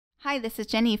Hi, this is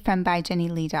Jenny from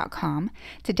ByJennyLee.com.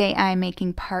 Today I'm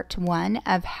making part 1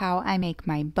 of how I make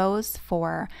my bows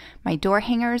for my door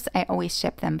hangers. I always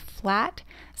ship them flat,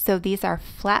 so these are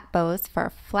flat bows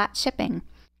for flat shipping.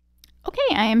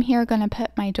 Okay, I am here going to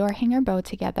put my door hanger bow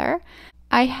together.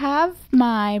 I have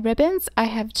my ribbons. I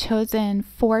have chosen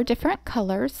 4 different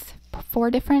colors,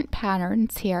 4 different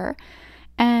patterns here,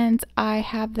 and I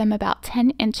have them about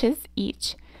 10 inches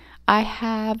each. I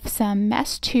have some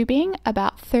mesh tubing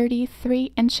about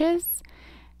 33 inches.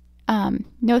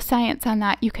 No science on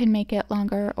that. You can make it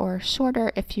longer or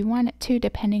shorter if you want it to,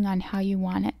 depending on how you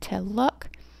want it to look.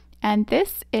 And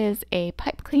this is a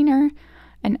pipe cleaner,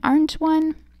 an orange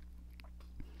one.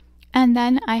 And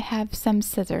then I have some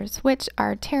scissors, which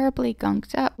are terribly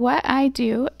gunked up. What I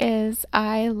do is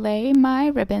I lay my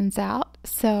ribbons out.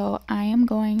 So I am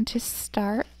going to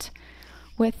start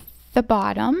with the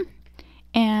bottom.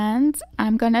 And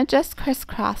I'm going to just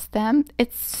crisscross them.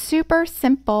 It's super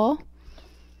simple.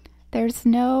 There's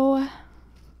no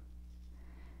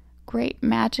great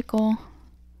magical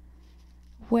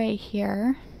way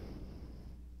here.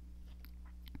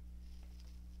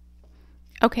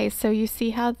 Okay, so you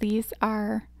see how these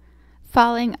are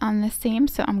falling on the seam,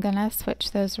 so I'm going to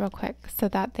switch those real quick so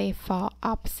that they fall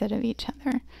opposite of each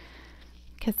other,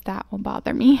 because that will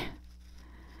bother me.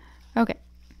 Okay.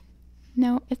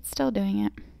 No, it's still doing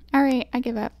it. All right, I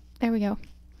give up. There we go.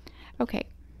 Okay.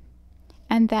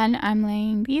 And then I'm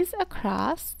laying these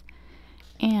across,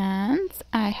 and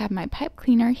I have my pipe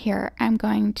cleaner here. I'm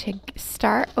going to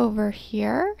start over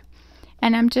here,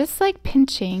 and I'm just like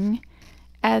pinching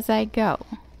as I go.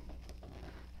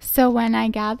 So when I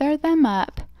gather them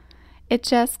up, it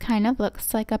just kind of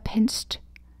looks like a pinched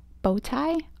bow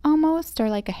tie almost, or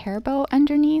like a hair bow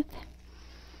underneath.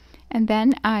 And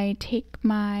then I take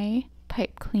my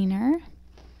pipe cleaner.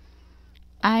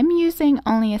 I'm using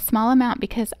only a small amount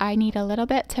because I need a little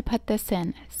bit to put this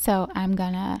in. So I'm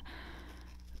gonna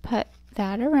put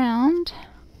that around.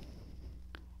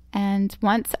 And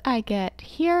once I get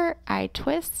here, I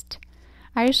twist.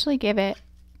 I usually give it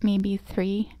maybe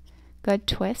 3 good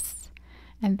twists.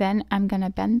 And then I'm gonna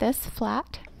bend this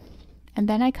flat. And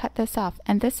then I cut this off.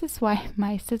 And this is why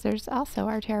my scissors also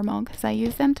are terrible, because I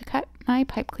use them to cut my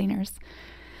pipe cleaners.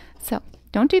 So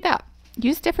don't do that.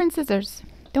 Use different scissors.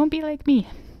 Don't be like me.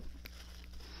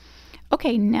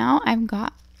 Okay, now I've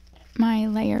got my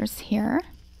layers here.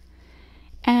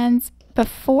 And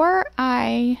before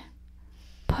I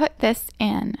put this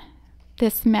in,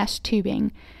 this mesh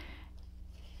tubing,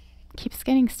 keeps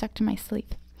getting stuck to my sleeve.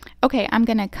 Okay, I'm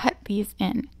going to cut these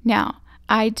in. Now,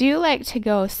 I do like to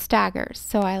go staggers.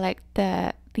 So I like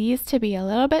these to be a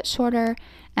little bit shorter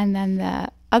and then the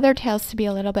other tails to be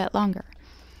a little bit longer.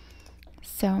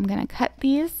 So I'm going to cut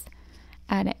these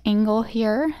at an angle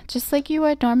here, just like you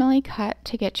would normally cut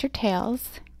to get your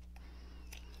tails.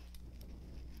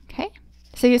 Okay,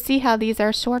 so you see how these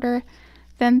are shorter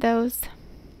than those.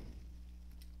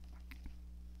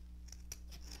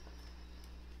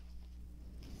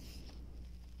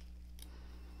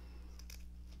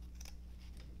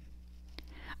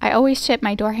 I always ship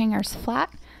my door hangers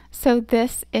flat, so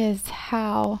this is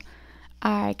how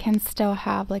I can still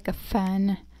have like a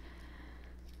fun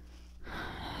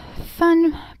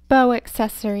bow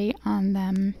accessory on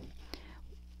them.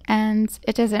 And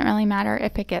it doesn't really matter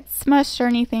if it gets smushed or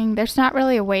anything. There's not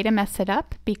really a way to mess it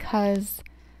up because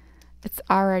it's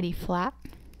already flat.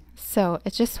 So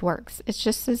it just works. It's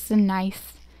just a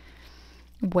nice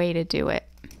way to do it.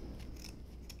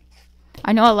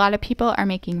 I know a lot of people are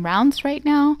making rounds right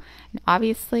now, and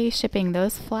obviously shipping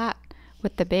those flat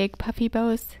with the big puffy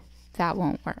bows, that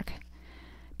won't work.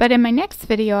 But in my next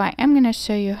video, I am going to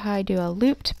show you how I do a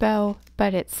looped bow,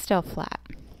 but it's still flat.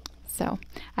 So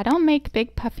I don't make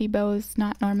big puffy bows,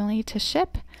 not normally to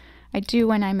ship. I do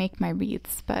when I make my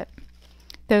wreaths, but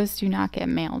those do not get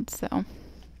mailed. So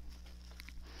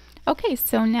okay,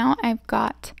 so now I've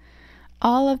got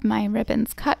all of my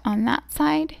ribbons cut on that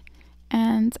side,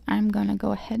 and I'm going to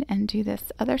go ahead and do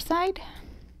this other side.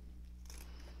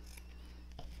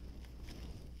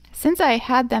 Since I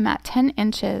had them at 10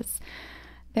 inches,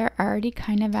 they're already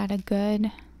kind of at a good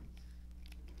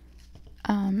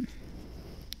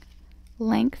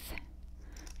length.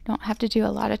 Don't have to do a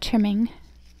lot of trimming.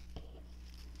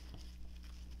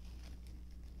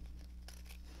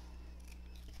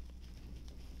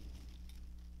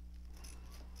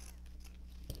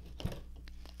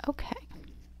 Okay.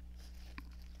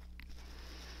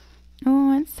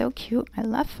 Oh, it's so cute. I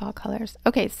love fall colors.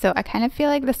 Okay, so I kind of feel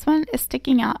like this one is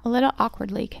sticking out a little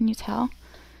awkwardly. Can you tell?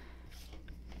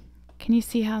 Can you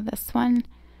see how this one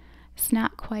is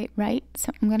not quite right?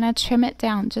 So I'm going to trim it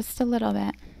down just a little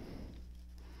bit.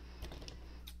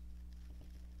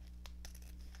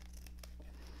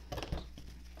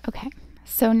 Okay,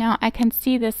 so now I can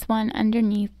see this one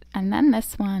underneath, and then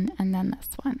this one, and then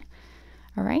this one.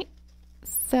 All right,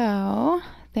 so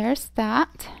there's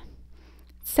that.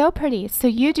 So pretty. So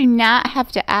you do not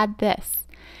have to add this.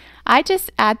 I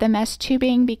just add the mesh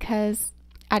tubing because,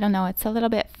 I don't know, it's a little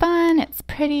bit fun, it's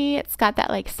pretty, it's got that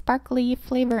like sparkly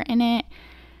flavor in it.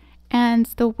 And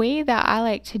the way that I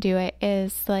like to do it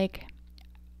is like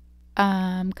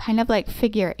kind of like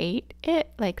figure 8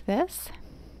 it like this.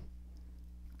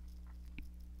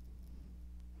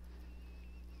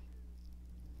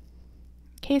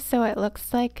 Okay, so it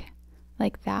looks like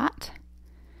that.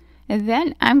 And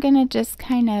then I'm going to just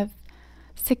kind of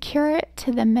secure it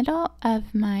to the middle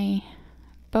of my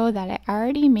bow that I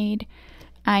already made.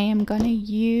 I am going to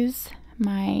use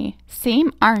my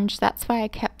same orange. That's why I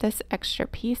kept this extra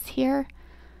piece here.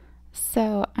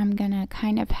 So I'm going to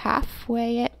kind of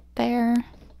halfway it there.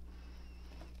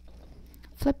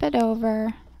 Flip it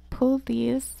over. Pull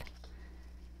these.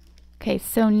 Okay,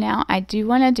 so now I do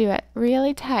want to do it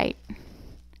really tight.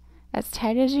 As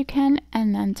tight as you can,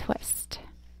 and then twist.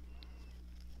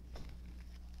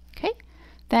 Okay,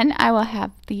 then I will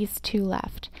have these two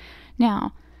left.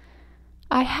 Now,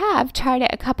 I have tried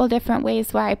it a couple different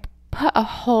ways where I put a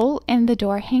hole in the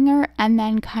door hanger and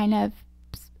then kind of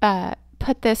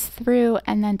put this through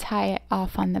and then tie it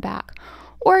off on the back.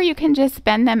 Or you can just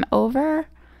bend them over,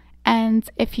 and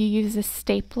if you use a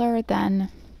stapler, then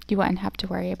you wouldn't have to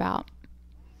worry about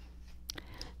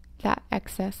that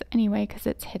excess anyway because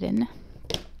it's hidden.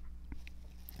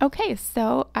 Okay,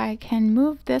 so I can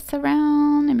move this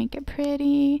around and make it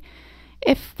pretty.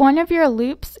 If one of your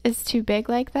loops is too big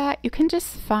like that, you can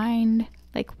just find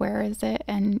like where is it,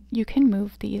 and you can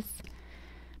move these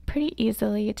pretty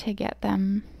easily to get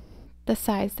them the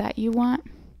size that you want.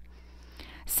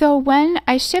 So when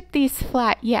I ship these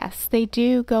flat, yes, they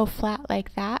do go flat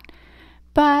like that,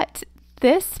 but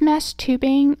this mesh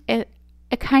tubing, it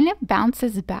kind of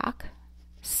bounces back,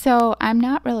 so I'm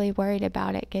not really worried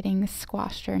about it getting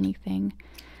squashed or anything.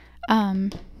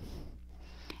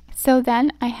 So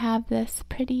then I have this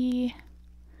pretty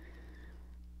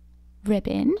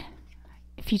ribbon.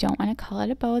 If you don't want to call it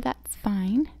a bow, that's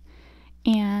fine.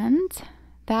 And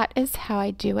that is how I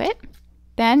do it.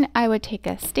 Then I would take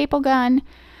a staple gun,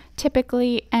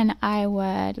 typically, and I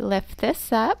would lift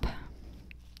this up.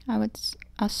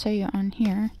 I'll show you on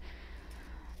here.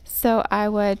 So I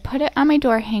would put it on my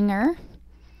door hanger.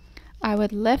 I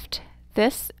would lift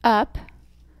this up.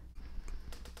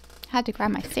 Had to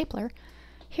grab my stapler.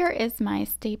 Here is my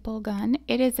staple gun.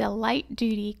 It is a light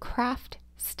duty craft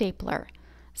stapler.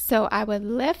 So I would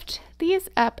lift these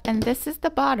up, and this is the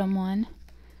bottom one.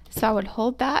 So I would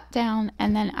hold that down,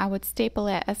 and then I would staple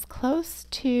it as close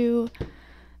to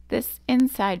this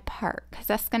inside part because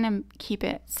that's going to keep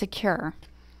it secure.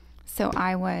 So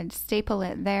I would staple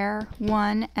it there,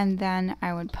 one, and then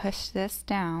I would push this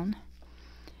down,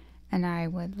 and I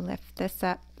would lift this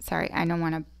up. Sorry, I don't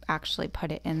want to actually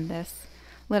put it in this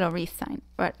little wreath sign,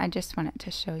 but I just wanted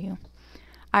to show you.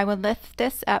 I would lift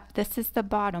this up. This is the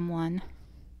bottom one,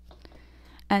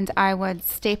 and I would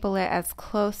staple it as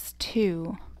close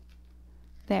to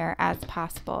there as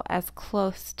possible, as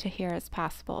close to here as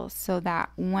possible, so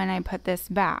that when I put this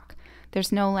back,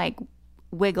 there's no like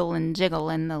wiggle and jiggle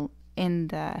in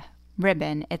the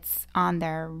ribbon. It's on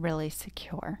there really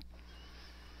secure.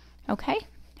 Okay,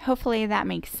 hopefully that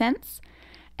makes sense,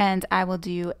 and I will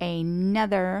do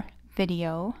another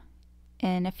video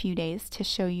in a few days to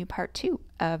show you part 2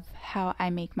 of how I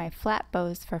make my flat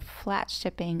bows for flat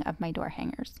shipping of my door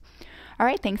hangers. All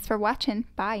right, thanks for watching.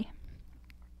 Bye.